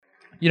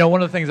You know,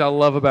 one of the things I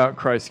love about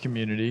Christ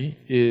Community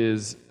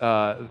is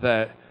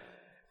that,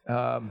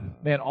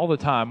 man, all the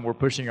time we're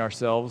pushing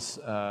ourselves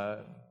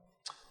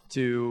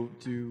to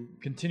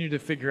continue to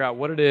figure out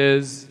what it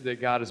is that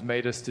God has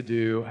made us to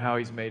do, how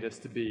He's made us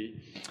to be.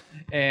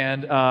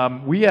 And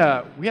we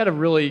had a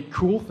really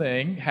cool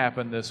thing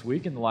happen this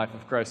week in the life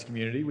of Christ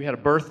Community. We had a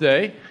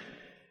birthday,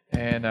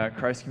 and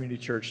Christ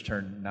Community Church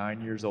turned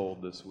 9 years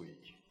old this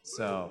week.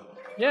 So,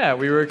 yeah,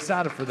 we were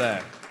excited for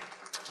that.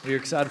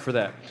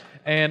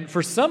 And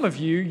for some of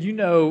you, you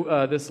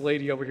know this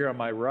lady over here on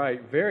my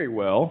right very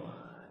well.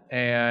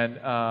 And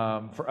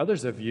for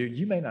others of you,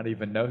 you may not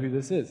even know who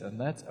this is, and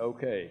that's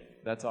okay.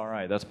 That's all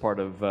right. That's part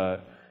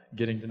of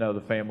getting to know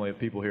the family of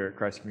people here at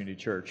Christ Community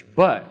Church.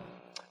 But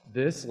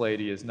this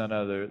lady is none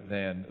other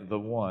than the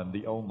one,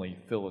 the only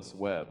Phyllis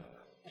Webb.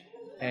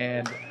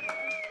 And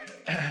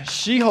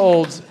she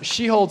holds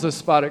a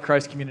spot at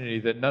Christ Community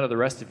that none of the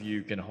rest of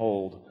you can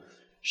hold.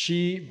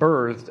 She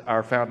birthed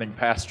our founding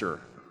pastor.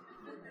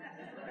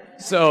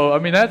 So, I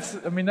mean,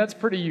 that's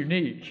pretty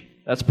unique.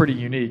 That's pretty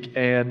unique.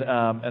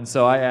 And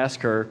so I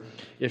asked her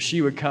if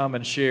she would come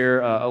and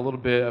share a little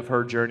bit of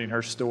her journey and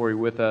her story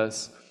with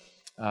us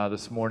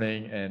this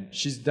morning. And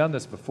she's done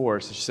this before,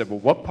 so she said, well,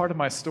 what part of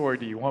my story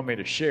do you want me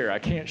to share? I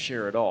can't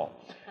share it all.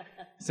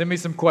 Send me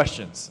some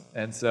questions.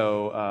 And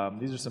so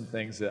these are some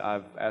things that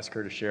I've asked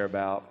her to share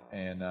about,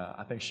 and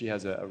I think she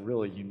has a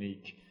really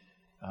unique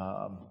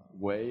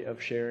way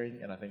of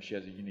sharing, and I think she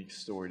has a unique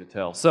story to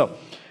tell. So,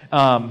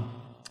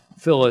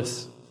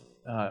 Phyllis,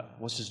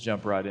 let's just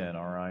jump right in,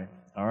 all right?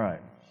 All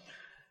right.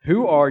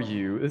 Who are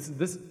you?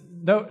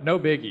 No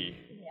biggie.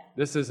 Yeah.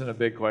 This isn't a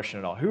big question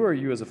at all. Who are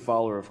you as a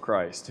follower of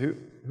Christ? Who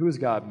has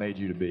God made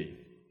you to be?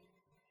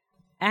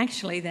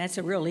 Actually, that's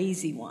a real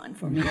easy one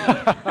for me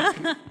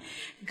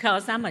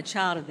because I'm a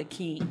child of the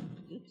King.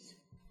 Oops.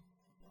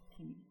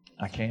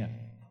 I can't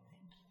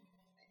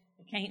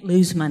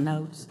lose my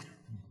notes.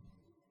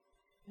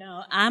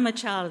 No, I'm a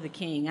child of the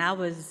King. I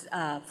was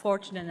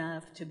fortunate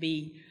enough to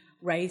be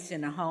raised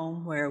in a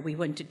home where we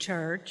went to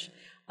church.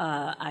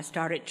 I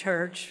started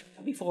church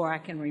before I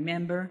can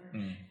remember.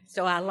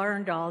 So I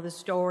learned all the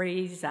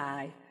stories.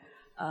 I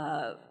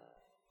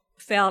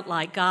felt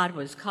like God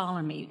was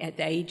calling me at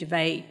the age of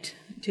 8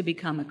 to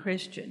become a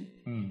Christian.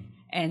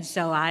 And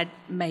so I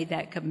made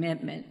that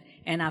commitment,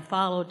 and I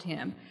followed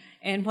Him.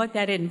 And what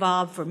that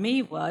involved for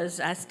me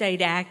was I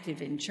stayed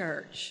active in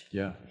church.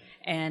 Yeah.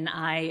 And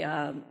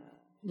I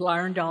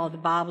learned all the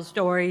Bible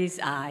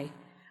stories. I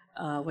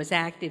was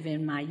active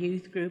in my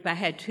youth group. I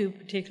had 2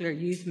 particular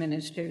youth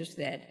ministers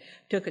that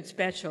took a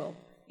special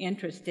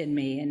interest in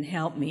me and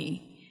helped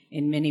me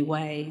in many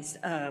ways.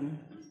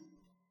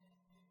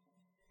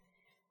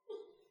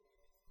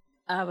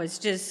 I was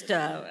just,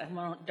 I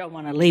don't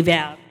want to leave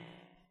out.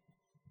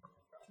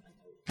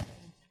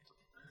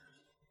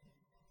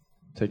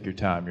 Take your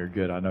time. You're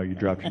good. I know you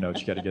dropped your notes.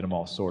 You got to get them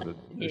all sorted.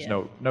 There's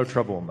no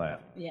trouble in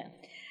that. Yeah.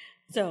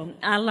 So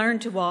I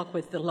learned to walk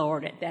with the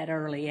Lord at that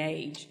early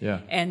age.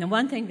 Yeah. And the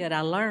one thing that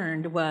I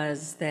learned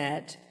was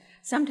that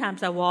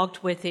sometimes I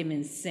walked with Him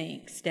in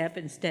sync, step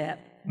and step.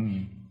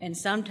 And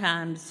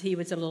sometimes He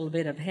was a little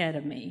bit ahead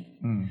of me,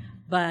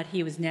 but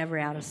He was never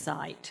out of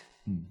sight.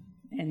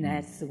 And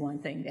that's the one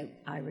thing that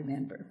I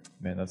remember.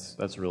 Man,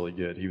 that's really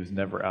good. He was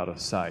never out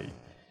of sight.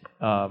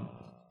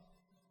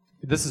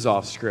 This is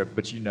off script,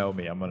 but you know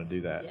me. I'm going to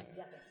do that.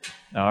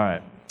 Yeah. All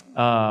right.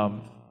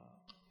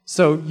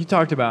 So you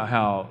talked about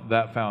how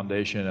that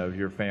foundation of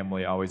your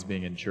family always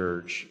being in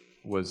church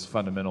was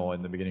fundamental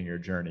in the beginning of your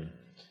journey.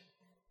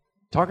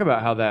 Talk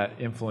about how that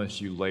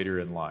influenced you later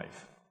in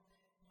life.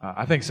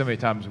 I think so many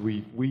times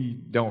we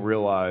don't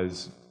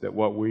realize that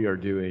what we are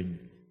doing,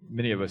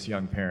 many of us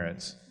young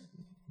parents,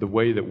 the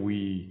way that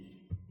we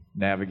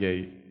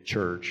navigate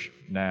church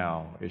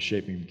now is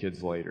shaping the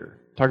kids later.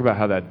 Talk about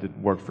how that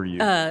did work for you.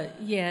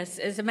 Yes.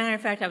 As a matter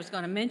of fact, I was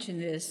going to mention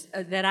this,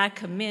 that I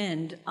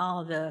commend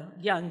all the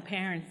young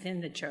parents in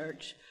the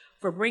church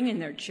for bringing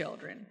their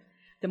children.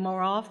 The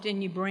more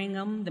often you bring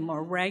them, the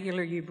more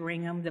regular you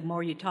bring them, the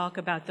more you talk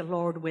about the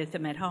Lord with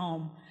them at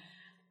home,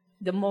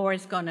 the more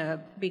it's going to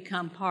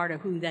become part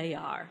of who they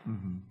are.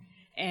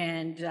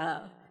 And,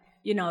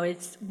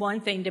 it's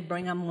one thing to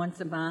bring them once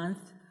a month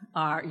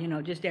or,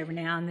 just every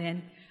now and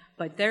then,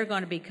 but they're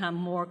going to become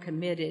more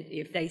committed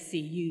if they see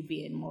you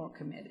being more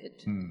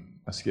committed.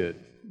 That's good.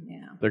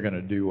 Yeah. They're going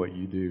to do what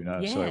you do,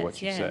 not necessarily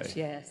what you say.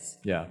 Yes.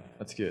 Yeah,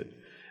 that's good.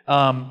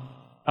 All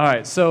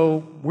right,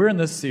 so we're in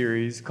this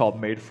series called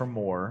Made for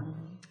More,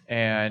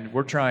 and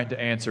we're trying to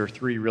answer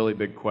 3 really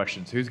big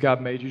questions. Who's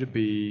God made you to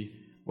be?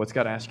 What's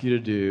God asked you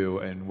to do?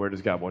 And where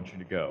does God want you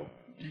to go?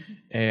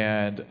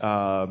 And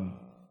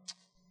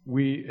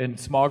we, in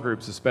small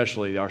groups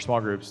especially, our small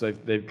groups,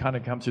 they've kind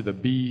of come to the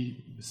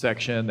B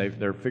section.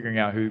 They're figuring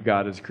out who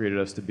God has created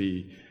us to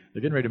be.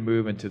 They're getting ready to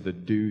move into the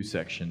do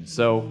section.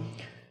 So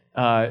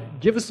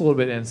give us a little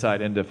bit of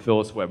insight into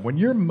Phyllis Webb. When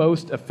you're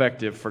most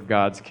effective for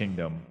God's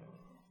kingdom,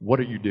 what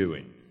are you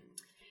doing?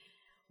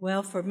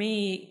 Well, for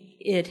me,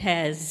 it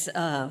has,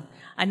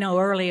 I know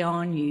early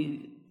on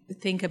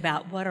think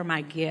about what are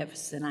my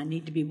gifts, and I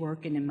need to be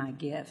working in my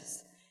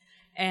gifts.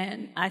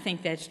 And I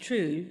think that's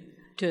true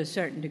to a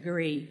certain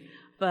degree.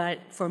 But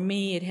for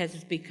me, it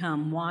has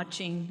become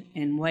watching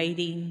and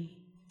waiting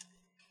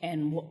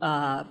and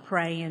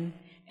praying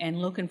and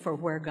looking for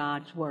where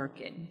God's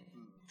working.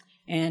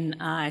 And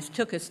I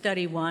took a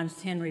study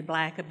once, Henry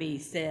Blackaby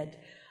said,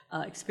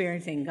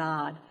 experiencing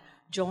God,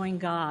 join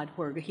God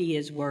where he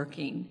is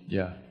working.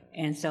 Yeah.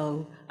 And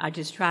so I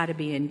just try to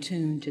be in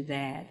tune to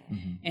that.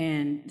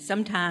 And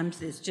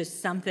sometimes it's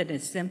just something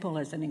as simple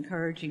as an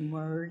encouraging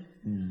word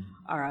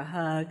or a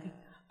hug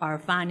or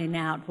finding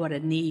out what a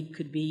need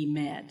could be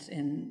met.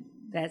 And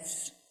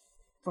that's,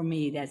 for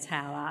me, that's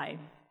how I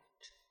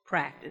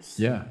practice.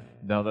 Yeah.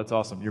 No, that's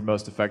awesome. You're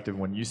most effective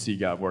when you see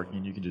God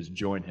working, you can just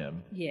join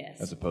him.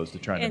 Yes. As opposed to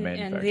trying to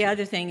manufacture. And the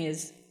other thing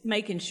is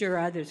making sure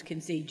others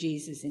can see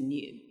Jesus in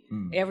you.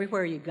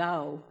 Everywhere you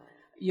go,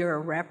 you're a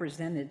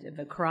representative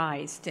of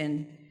Christ,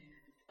 and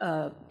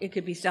it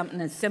could be something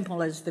as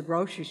simple as the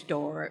grocery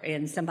store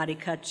and somebody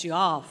cuts you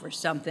off or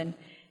something,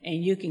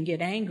 and you can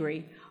get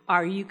angry,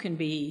 or you can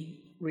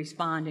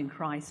respond in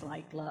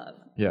Christ-like love.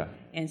 Yeah.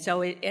 And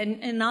so,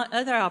 and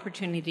other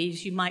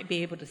opportunities, you might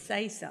be able to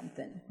say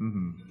something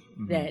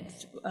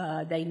that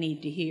they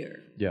need to hear.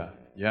 Yeah.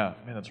 Yeah.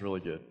 Man, that's really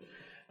good.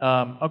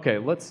 Okay,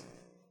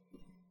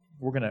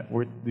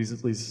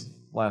 these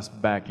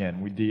last back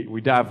end,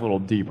 we dive a little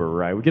deeper,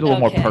 right? We get a little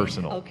more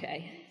personal.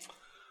 Okay.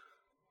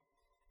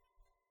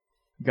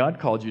 God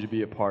called you to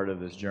be a part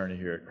of this journey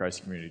here at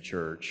Christ Community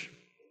Church,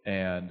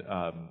 and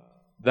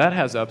that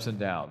has ups and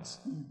downs.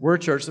 We're a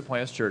church that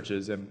plants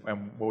churches, and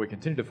what we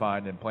continue to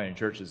find in planting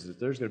churches is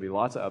there's going to be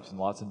lots of ups and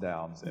lots of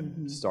downs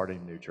in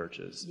starting new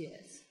churches.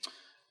 Yes.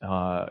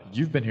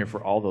 You've been here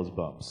for all those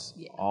bumps,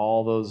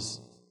 all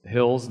those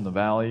hills and the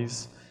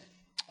valleys.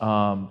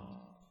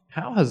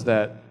 How's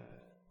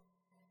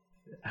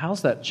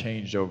that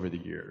changed over the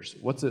years?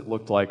 What's it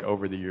looked like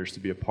over the years to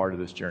be a part of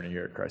this journey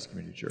here at Christ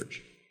Community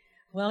Church?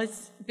 Well,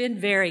 it's been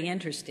very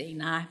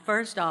interesting. I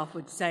first off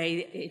would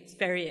say it's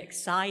very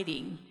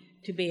exciting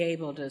to be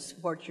able to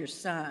support your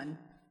son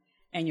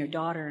and your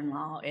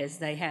daughter-in-law as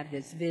they have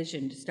this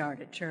vision to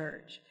start a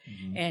church.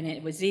 And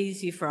it was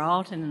easy for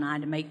Alton and I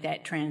to make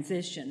that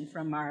transition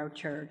from our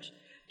church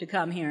to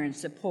come here and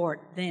support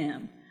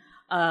them.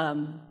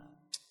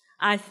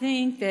 I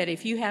think that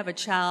if you have a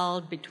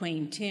child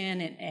between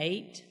 10 and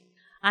 8,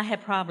 I have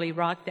probably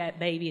rocked that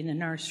baby in the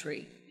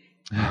nursery.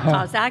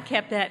 Because I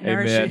kept that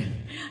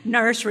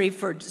nursery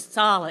for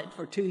solid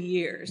for 2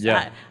 years.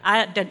 Yeah.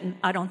 I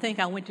don't think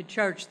I went to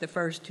church the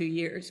first 2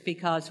 years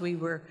because we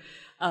were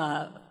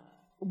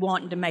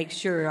wanting to make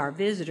sure our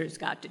visitors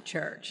got to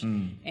church.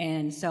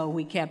 And so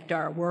we kept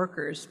our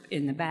workers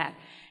in the back.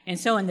 And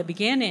so in the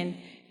beginning,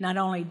 not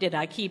only did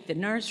I keep the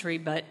nursery,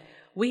 but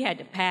we had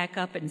to pack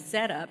up and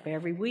set up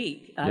every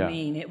week. I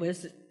mean, it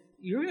was,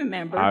 you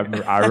remember. I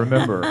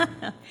remember.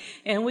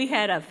 And we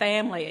had a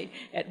family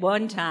at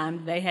one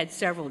time. They had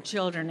several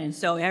children, and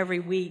so every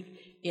week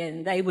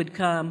they would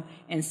come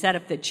and set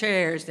up the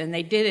chairs, and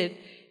they did it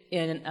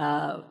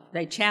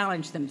they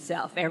challenged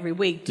themselves every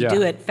week to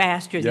do it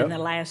faster than the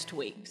last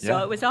week. So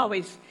it was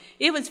always,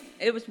 it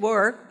was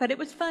work, but it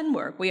was fun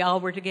work. We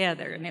all were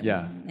together, and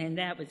and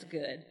that was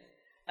good.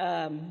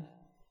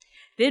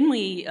 Then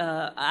we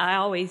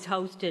always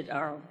hosted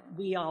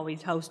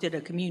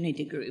a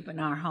community group in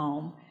our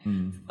home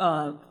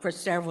for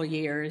several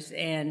years,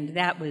 and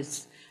that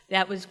was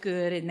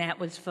good and that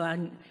was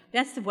fun.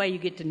 That's the way you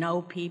get to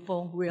know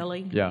people,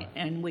 really. Yeah.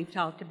 And we've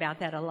talked about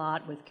that a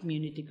lot with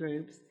community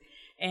groups.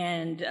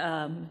 And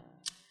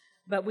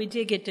but we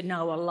did get to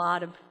know a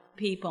lot of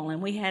people,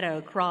 and we had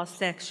a cross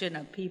section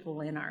of people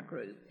in our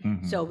group.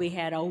 So we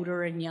had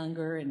older and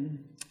younger,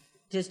 and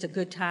just a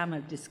good time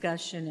of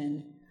discussion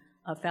and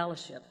a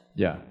fellowship.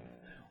 Yeah.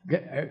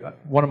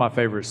 One of my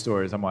favorite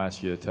stories I'm going to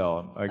ask you to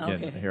tell.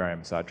 Again, here I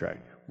am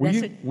sidetracked.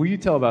 Will you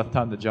tell about the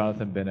time that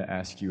Jonathan Bennett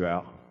asked you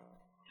out?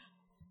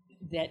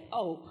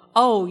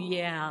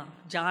 Yeah,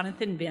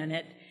 Jonathan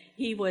Bennett.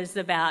 He was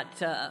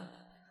about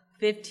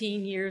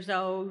 15 years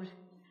old,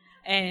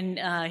 and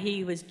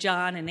he was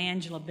John and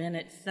Angela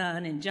Bennett's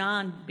son, and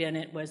John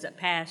Bennett was a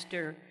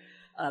pastor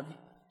of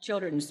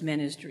children's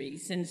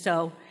ministries. And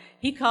so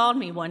he called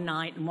me one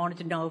night and wanted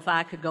to know if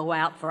I could go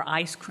out for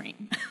ice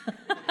cream.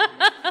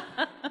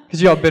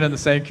 Because you all been in the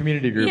same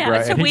community group,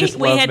 right? So and we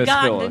had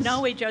gotten to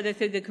know each other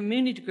through the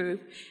community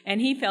group,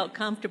 and he felt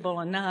comfortable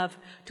enough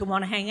to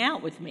want to hang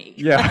out with me.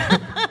 Yeah.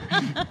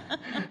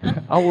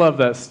 I love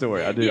that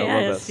story. I do. I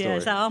love that story.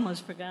 Yes, I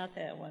almost forgot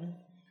that one.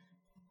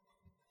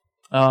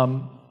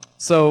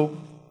 So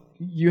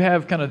you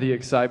have kind of the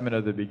excitement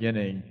of the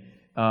beginning,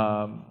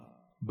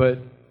 but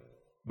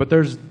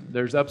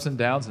there's ups and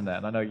downs in that.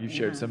 And I know you've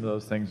shared some of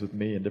those things with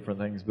me and different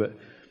things, but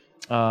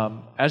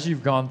as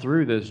you've gone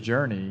through this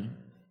journey,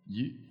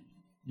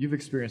 you've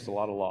experienced a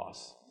lot of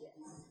loss. Yes.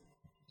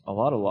 A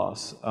lot of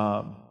loss.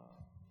 Of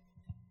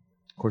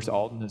course,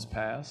 Alton has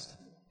passed,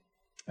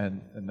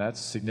 and that's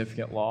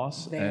significant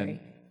loss. Very.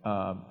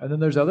 And then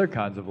there's other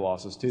kinds of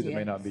losses too that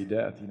may not be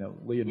death. You know,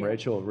 Lee and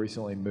Rachel have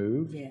recently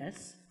moved.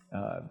 Yes.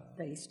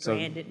 They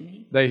stranded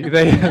me.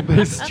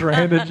 They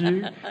stranded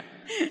you,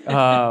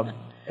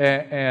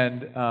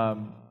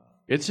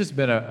 it's just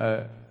been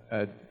a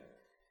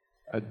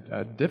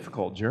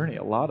difficult journey,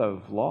 a lot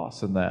of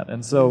loss in that,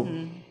 and so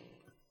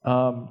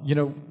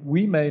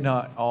we may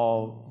not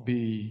all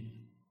be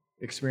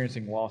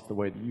experiencing loss the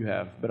way that you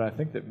have, but I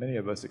think that many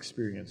of us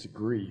experience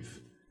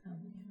grief.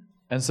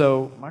 And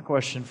so my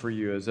question for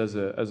you is, as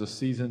a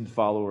seasoned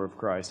follower of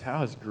Christ, how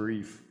has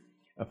grief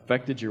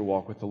affected your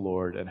walk with the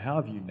Lord, and how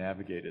have you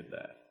navigated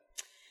that?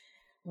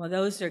 Well,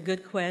 those are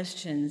good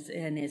questions,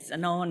 and it's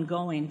an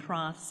ongoing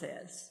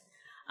process.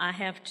 I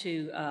have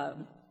to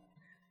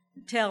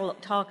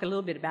talk a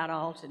little bit about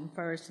Alton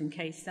first, in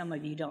case some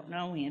of you don't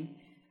know him.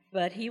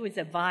 But he was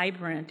a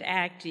vibrant,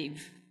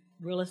 active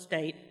real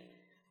estate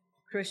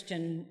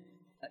Christian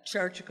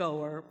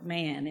churchgoer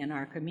man in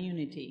our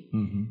community.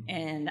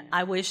 And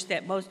I wish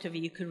that most of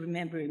you could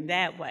remember him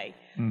that way.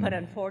 But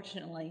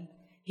unfortunately,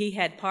 he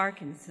had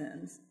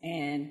Parkinson's,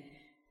 and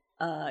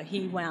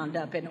he wound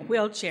up in a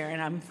wheelchair,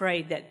 and I'm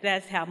afraid that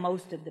that's how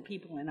most of the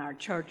people in our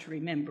church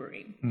remember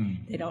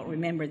him. They don't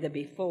remember the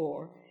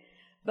before.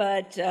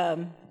 But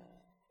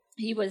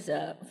he was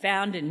a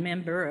founding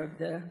member of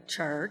the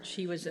church.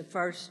 He was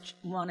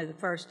one of the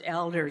first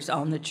elders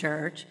on the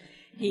church.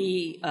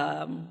 He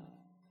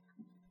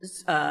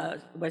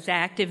was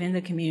active in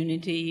the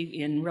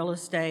community in real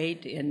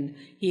estate, and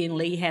he and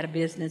Lee had a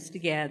business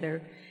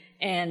together.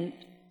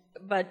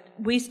 But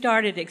we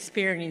started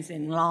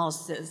experiencing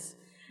losses,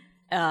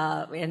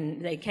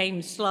 and they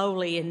came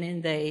slowly, and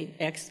then they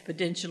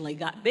exponentially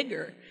got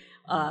bigger.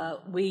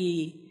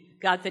 We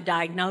got the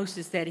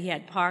diagnosis that he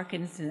had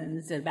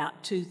Parkinson's in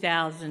about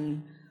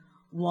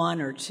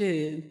 2001 or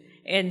 2,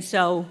 and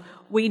so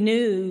we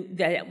knew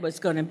that it was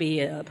going to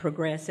be a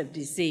progressive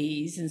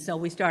disease, and so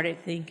we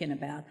started thinking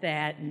about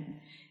that,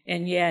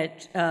 and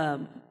yet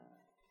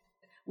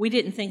we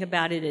didn't think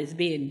about it as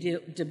being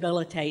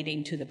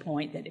debilitating to the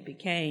point that it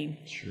became.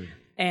 Sure.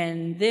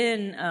 And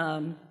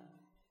then,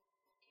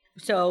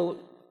 so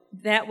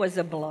that was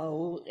a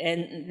blow,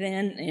 and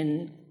then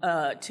in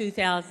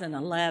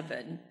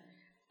 2011,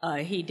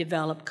 he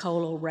developed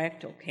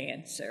colorectal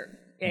cancer.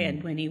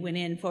 And when he went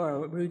in for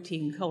a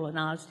routine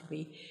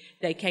colonoscopy,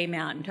 they came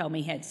out and told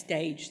me he had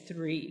stage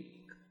 3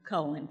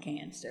 colon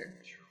cancer.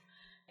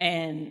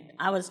 And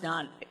I was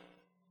not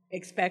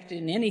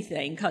expecting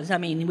anything, because,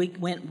 we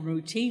went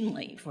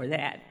routinely for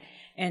that.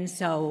 And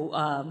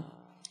so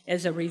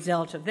as a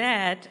result of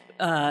that,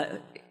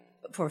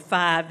 for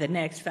the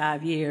next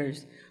 5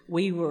 years,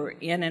 we were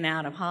in and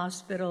out of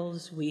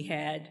hospitals. We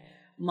had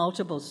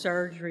multiple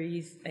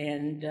surgeries,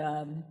 and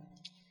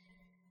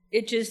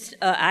it just,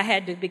 I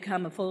had to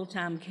become a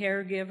full-time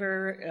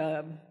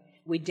caregiver.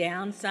 We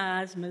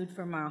downsized, moved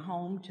from our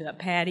home to a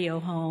patio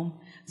home.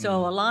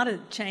 So a lot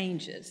of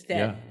changes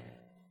that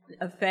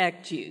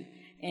affect you.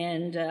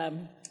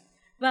 And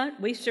but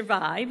we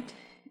survived,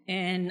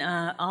 and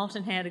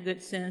Alton had a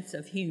good sense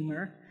of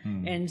humor.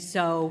 And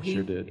so he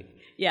sure did.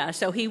 Yeah,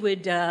 so he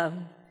would,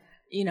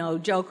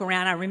 joke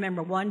around. I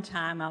remember one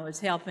time I was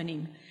helping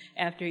him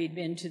after he'd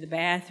been to the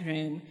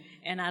bathroom,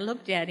 and I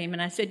looked at him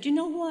and I said, "You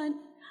know what?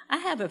 I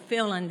have a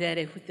feeling that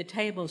if the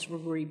tables were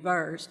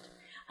reversed,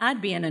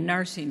 I'd be in a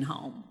nursing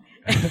home."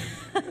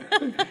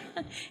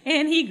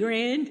 And he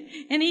grinned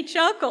and he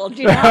chuckled,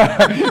 because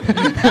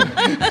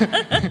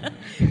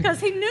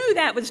he knew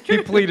that was true.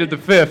 He pleaded the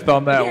fifth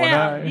on that one.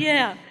 Huh?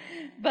 Yeah.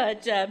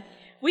 But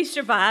we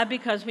survived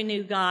because we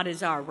knew God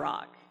is our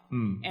rock.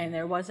 And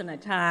there wasn't a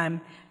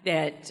time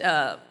that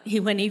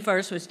when he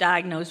first was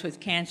diagnosed with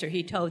cancer,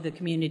 he told the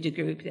community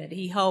group that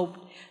he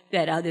hoped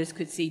that others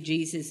could see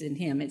Jesus in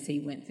him as he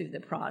went through the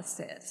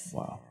process.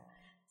 Wow.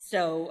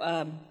 So,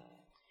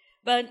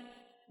 but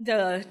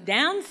the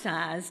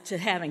downside to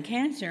having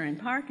cancer and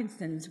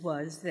Parkinson's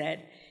was that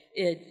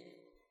it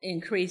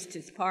increased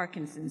his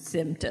Parkinson's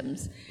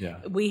symptoms.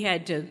 Yeah. We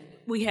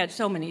had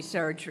so many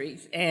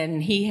surgeries,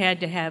 and he had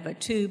to have a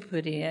tube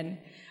put in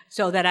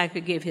so that I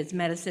could give his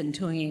medicine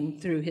to him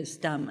through his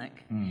stomach.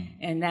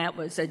 And that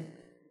was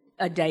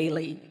a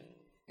daily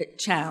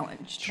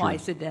challenge,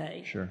 twice a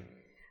day. Sure.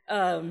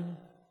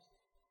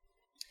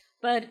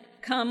 But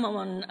come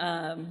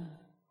on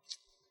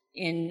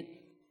in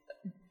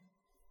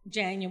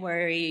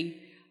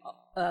January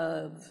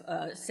of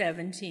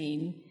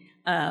 17,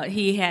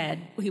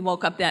 he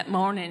woke up that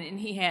morning and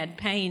he had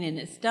pain in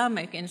his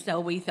stomach, and so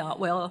we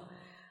thought, well,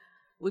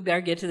 we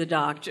better get to the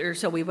doctor.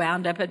 So we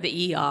wound up at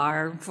the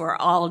ER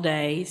for all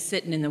day,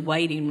 sitting in the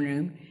waiting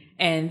room,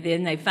 and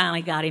then they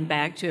finally got him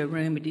back to a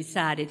room and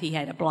decided he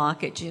had a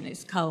blockage in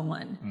his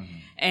colon.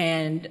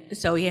 And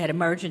so he had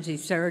emergency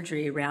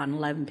surgery around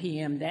 11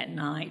 p.m. that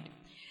night,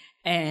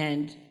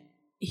 and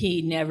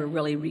he never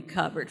really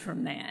recovered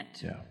from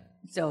that. Yeah.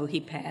 So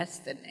he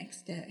passed the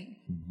next day.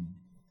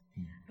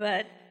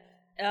 But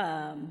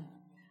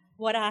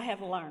what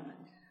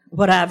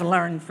I've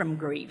learned from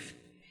grief,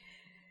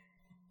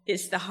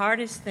 it's the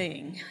hardest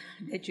thing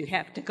that you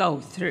have to go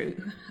through.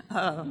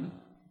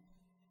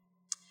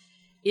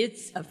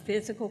 It's a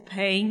physical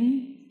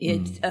pain.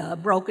 It's a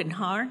broken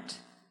heart.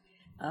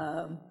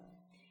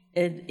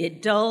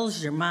 It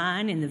dulls your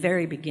mind in the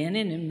very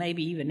beginning and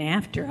maybe even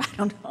after, I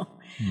don't know.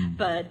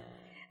 But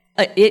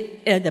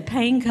the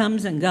pain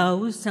comes and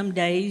goes. Some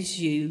days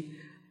in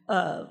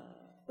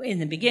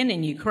the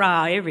beginning you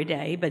cry every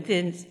day, but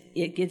then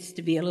it gets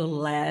to be a little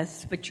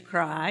less, but you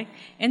cry.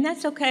 And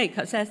that's okay,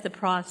 because that's the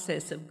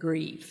process of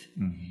grief.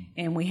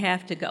 And we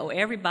have to go.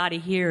 Everybody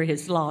here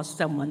has lost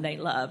someone they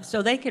love,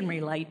 so they can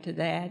relate to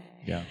that.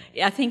 Yeah.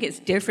 I think it's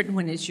different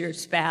when it's your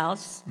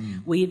spouse.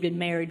 We've been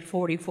married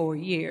 44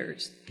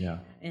 years. Yeah.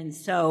 And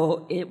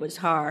so it was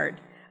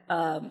hard.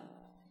 But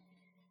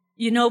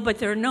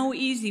there are no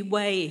easy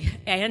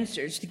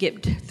answers to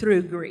get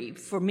through grief.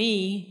 For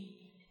me,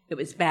 it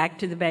was back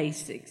to the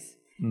basics.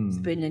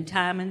 Spending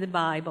time in the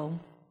Bible,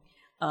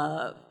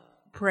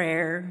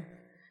 prayer,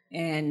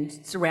 and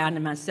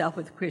surrounding myself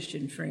with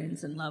Christian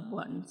friends and loved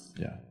ones.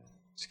 Yeah,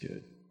 it's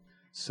good.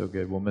 So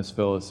good. Well, Miss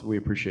Phyllis, we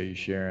appreciate you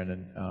sharing.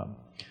 And,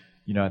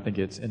 I think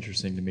it's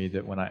interesting to me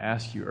that when I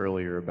asked you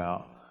earlier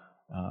about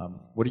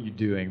what are you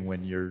doing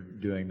when you're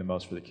doing the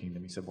most for the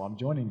kingdom, you said, well, I'm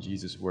joining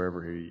Jesus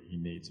wherever he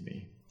needs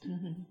me.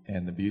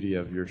 And the beauty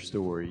of your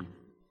story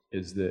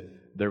is that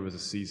there was a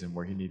season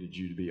where he needed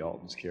you to be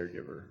Alton's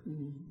caregiver,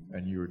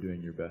 and you were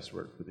doing your best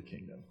work for the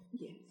kingdom.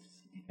 Yes.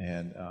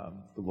 And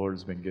the Lord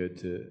has been good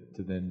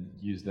to then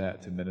use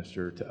that to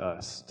minister to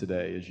us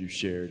today, as you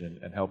shared,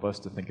 and help us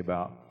to think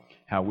about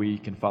how we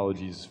can follow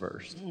Jesus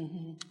first.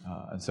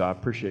 And so I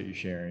appreciate you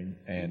sharing.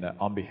 And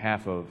on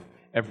behalf of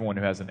everyone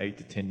who has an 8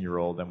 to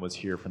 10-year-old and was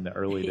here from the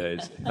early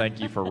days, thank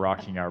you for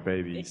rocking our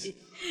babies.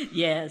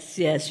 Yes,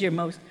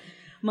 you're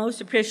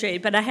most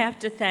appreciated. But I have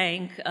to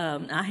thank,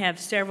 I have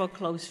several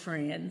close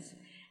friends,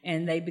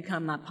 and they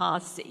become my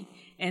posse.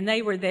 And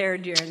they were there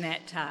during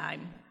that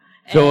time.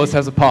 Phyllis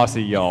has a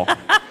posse, y'all.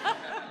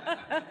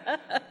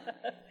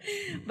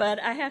 But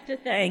I have to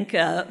thank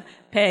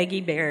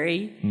Peggy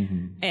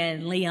Berry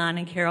and Leon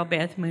and Carol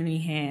Beth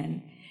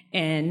Mooneyhan,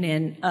 and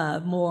then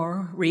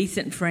more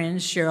recent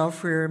friends, Cheryl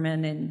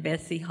Freerman and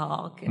Bessie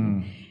Hawk,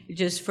 and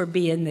just for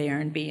being there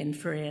and being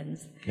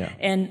friends. Yeah.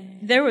 And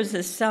there was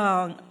a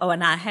song,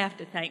 and I have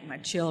to thank my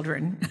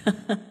children.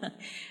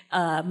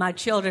 My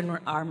children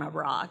are my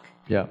rock.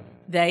 Yeah.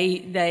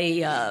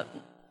 They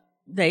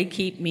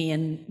keep me,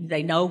 and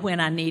they know when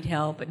I need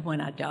help and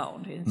when I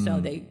don't, and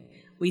so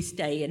we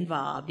stay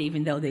involved,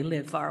 even though they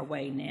live far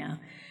away now.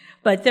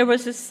 But there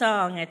was a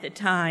song at the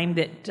time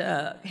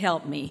that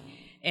helped me,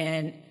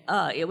 and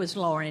it was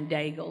Lauren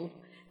Daigle,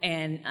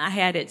 and I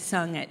had it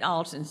sung at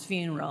Alton's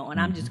funeral,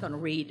 and I'm just going to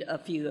read a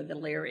few of the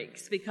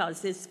lyrics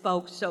because this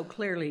spoke so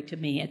clearly to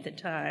me at the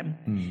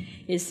time.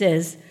 It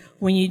says,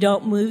 "When you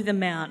don't move the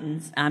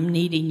mountains, I'm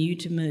needing you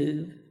to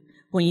move.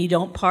 When you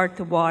don't part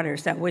the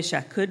waters I wish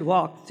I could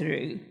walk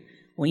through.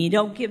 When you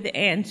don't give the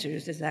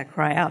answers as I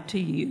cry out to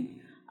you,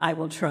 I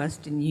will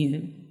trust in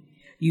you.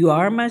 You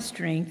are my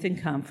strength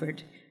and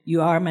comfort.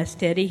 You are my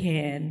steady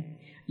hand.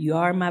 You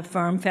are my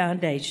firm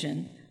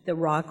foundation, the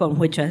rock on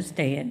which I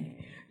stand.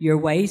 Your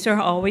ways are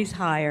always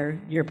higher.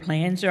 Your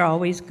plans are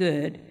always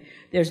good.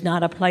 There's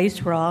not a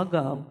place where I'll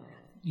go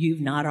you've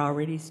not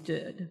already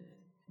stood."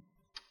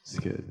 It's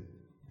good.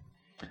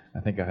 I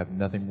think I have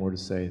nothing more to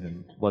say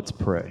than let's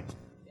pray.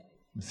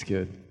 It's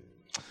good.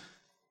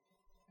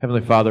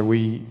 Heavenly Father,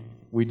 we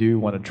do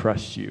want to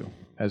trust you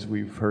as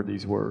we've heard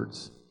these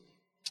words.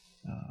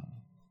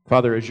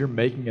 Father, as you're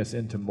making us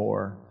into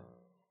more,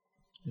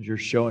 as you're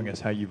showing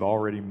us how you've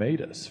already made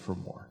us for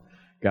more,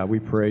 God, we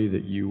pray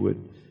that you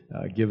would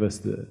give us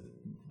the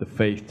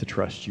faith to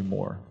trust you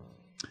more.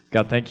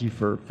 God, thank you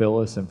for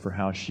Phyllis and for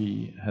how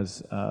she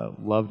has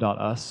loved on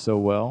us so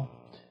well,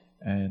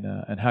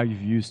 and how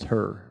you've used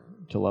her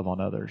to love on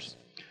others.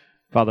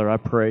 Father, I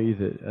pray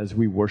that as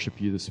we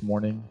worship you this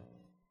morning,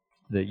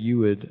 that you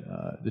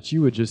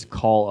would just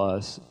call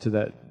us to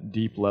that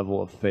deep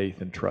level of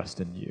faith and trust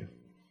in you.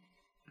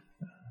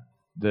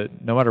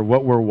 That no matter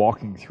what we're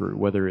walking through,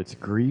 whether it's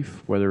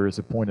grief, whether it's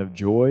a point of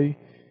joy,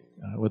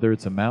 whether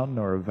it's a mountain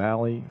or a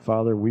valley,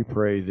 Father, we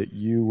pray that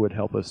you would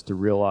help us to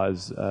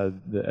realize,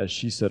 that, as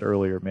she said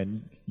earlier,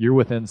 man, you're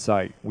within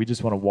sight. We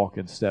just want to walk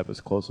in step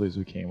as closely as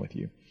we can with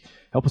you.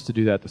 Help us to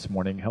do that this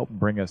morning. Help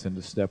bring us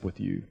into step with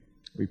you.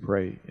 We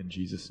pray in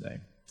Jesus'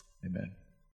 name. Amen.